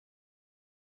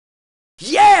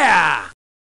Yeah!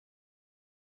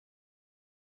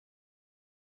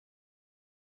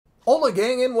 Hola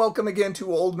gang, and welcome again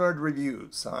to Old Nerd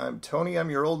Reviews. I'm Tony,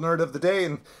 I'm your old nerd of the day,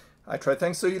 and I try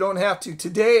things so you don't have to.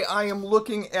 Today I am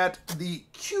looking at the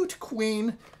Cute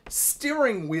Queen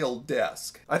steering wheel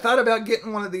desk. I thought about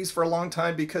getting one of these for a long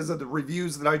time because of the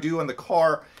reviews that I do in the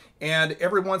car, and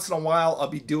every once in a while I'll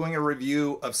be doing a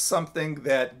review of something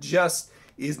that just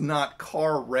is not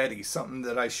car ready, something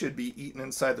that I should be eating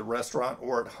inside the restaurant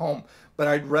or at home, but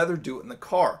I'd rather do it in the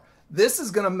car. This is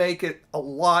going to make it a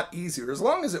lot easier, as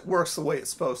long as it works the way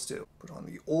it's supposed to. Put on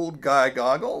the old guy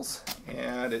goggles,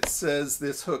 and it says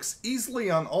this hooks easily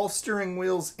on all steering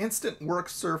wheels, instant work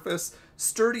surface,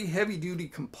 sturdy heavy-duty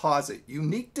composite,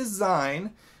 unique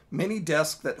design, mini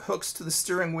desk that hooks to the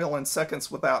steering wheel in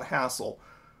seconds without hassle.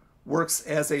 Works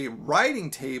as a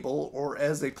writing table or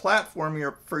as a platform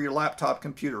for your laptop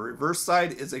computer. Reverse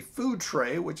side is a food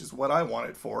tray, which is what I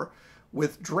want it for,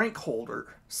 with drink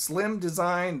holder. Slim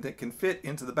design that can fit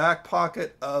into the back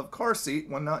pocket of car seat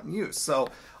when not in use. So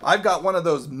I've got one of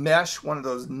those mesh, one of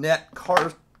those net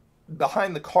car,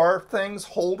 behind the car things,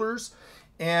 holders.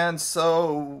 And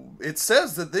so it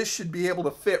says that this should be able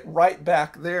to fit right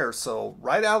back there. So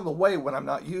right out of the way when I'm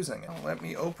not using it. Let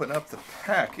me open up the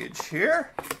package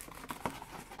here.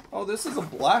 Oh, this is a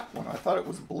black one. I thought it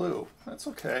was blue. That's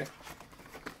okay.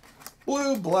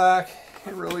 Blue, black.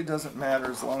 It really doesn't matter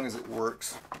as long as it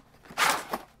works.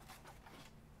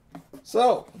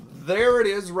 So, there it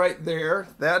is right there.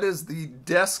 That is the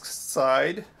desk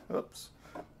side. Oops,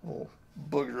 little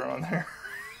booger on there.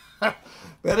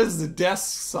 That is the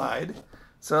desk side.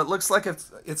 So it looks like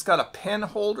it's got a pen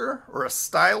holder or a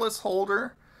stylus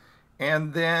holder.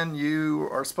 And then you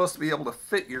are supposed to be able to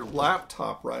fit your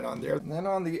laptop right on there. And then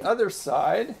on the other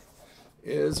side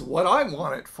is what I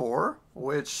want it for,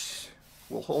 which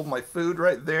will hold my food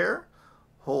right there,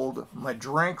 hold my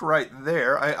drink right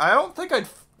there. I don't think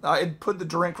I'd put the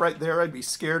drink right there. I'd be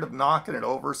scared of knocking it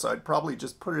over, so I'd probably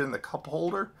just put it in the cup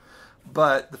holder.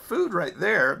 But the food right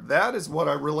there, that is what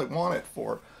I really want it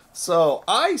for. So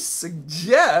I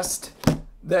suggest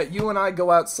that you and I go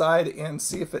outside and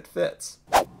see if it fits.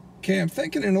 Okay, I'm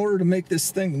thinking in order to make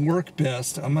this thing work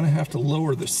best, I'm going to have to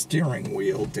lower the steering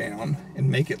wheel down and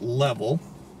make it level.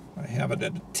 I have it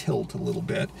at a tilt a little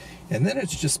bit. And then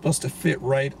it's just supposed to fit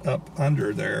right up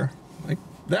under there like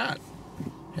that.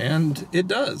 And it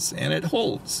does, and it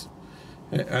holds.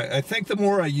 I think the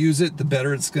more I use it, the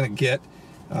better it's going to get.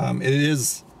 It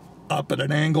is up at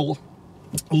an angle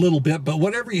a little bit, but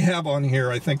whatever you have on here,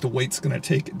 I think the weight's going to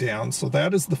take it down. So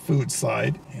that is the food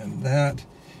side, and that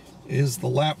is the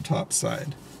laptop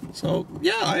side. So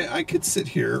yeah, I could sit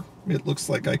here. It looks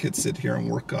like I could sit here and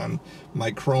work on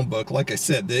my Chromebook. Like I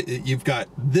said, you've got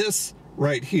this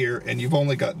right here, and you've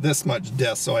only got this much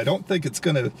desk, so I don't think it's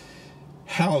going to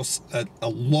house a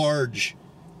large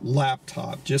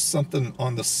laptop, just something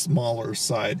on the smaller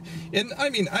side. And I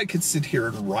mean, I could sit here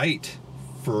and write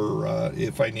for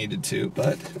if I needed to,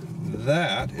 but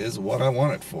that is what I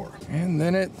want it for. And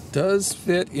then it does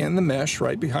fit in the mesh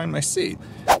right behind my seat.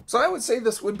 So I would say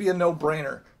this would be a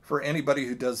no-brainer for anybody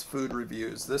who does food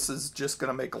reviews. This is just going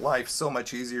to make life so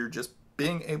much easier, just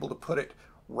being able to put it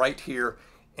right here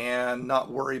and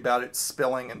not worry about it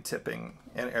spilling and tipping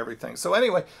and everything. So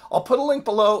anyway, I'll put a link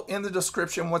below in the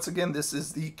description. Once again, this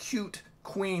is the Cute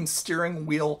Queen steering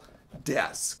wheel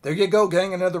desk. There you go,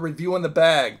 gang, another review in the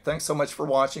bag. Thanks so much for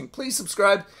watching. Please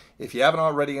subscribe if you haven't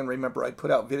already, and remember, I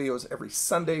put out videos every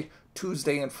Sunday,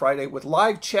 Tuesday, and Friday with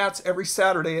live chats every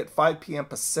Saturday at 5 p.m.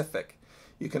 Pacific.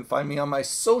 You can find me on my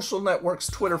social networks,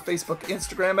 Twitter, Facebook,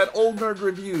 Instagram at Old Nerd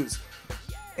Reviews,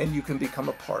 and you can become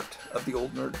a part of the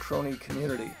Old Nerd Crony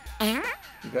Community.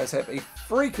 You guys have a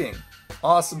freaking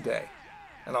awesome day,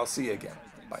 and I'll see you again.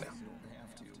 Bye now.